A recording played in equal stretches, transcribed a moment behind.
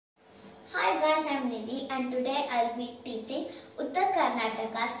Hi guys, I'm Nidhi and today I'll be teaching Uttar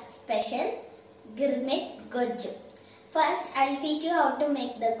Karnataka's special Girmit Gojju. First, I'll teach you how to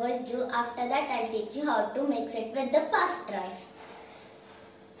make the Gojju. After that, I'll teach you how to mix it with the puffed rice.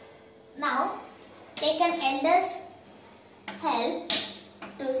 Now, take an elder's help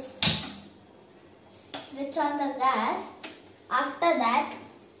to switch on the gas. After that,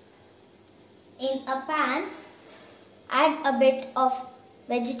 in a pan, add a bit of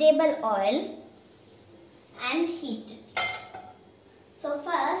vegetable oil and heat it. So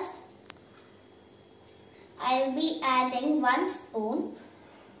first, I will be adding 1 spoon.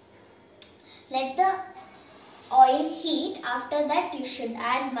 Let the oil heat. After that, you should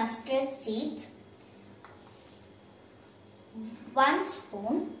add mustard seeds. 1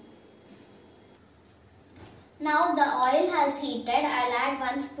 spoon. Now the oil has heated. I'll add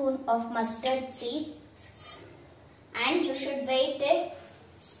 1 spoon of mustard seeds and you should wait it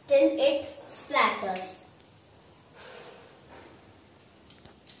till it splatters.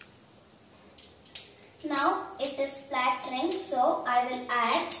 Now it is splattering, so I will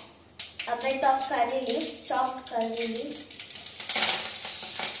add a bit of curry leaves, chopped curry leaves.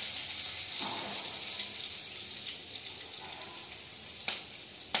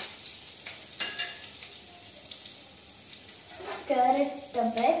 Stir it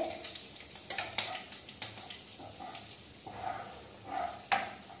a bit.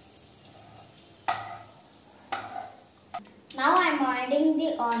 Now I am adding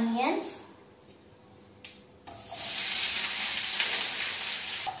the onions.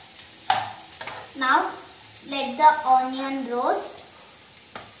 Now let the onion roast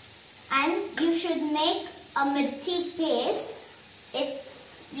and you should make a mirchi paste.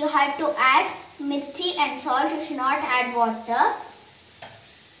 You have to add mirchi and salt. You should not add water.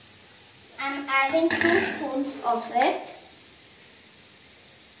 I am adding 2 spoons of it.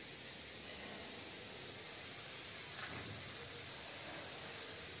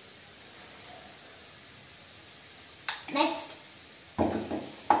 Next,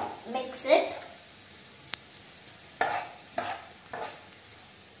 mix it.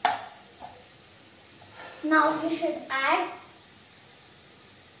 Now you should add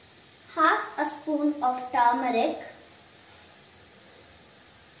half a spoon of turmeric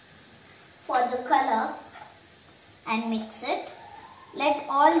for the color and mix it. Let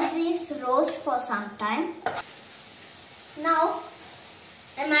all these roast for some time. Now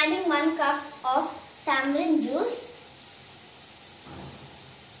I am adding 1 cup of tamarind juice.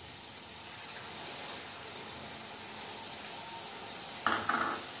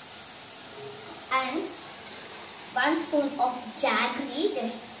 And 1 spoon of jaggery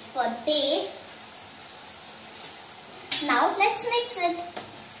just for taste. Now let's mix it.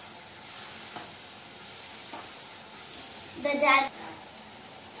 The jaggery.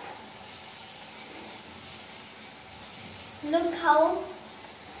 Look how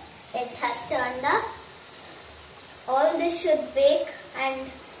it has turned up. All this should bake and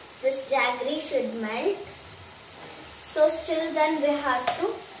this jaggery should melt. So still then we have to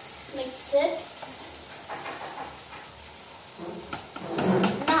mix it.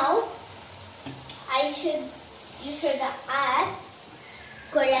 Now you should add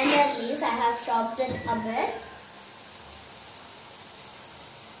coriander leaves. I have chopped it a bit.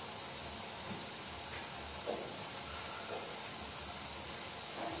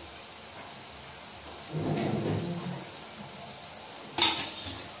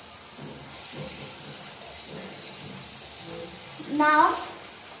 Now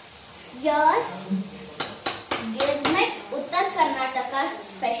your Girmit Uttar Karnataka's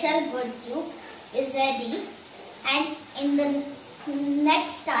special Gojju is ready, and in the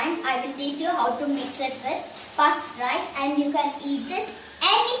next time I will teach you how to mix it with puffed rice and you can eat it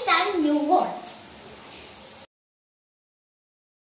anytime.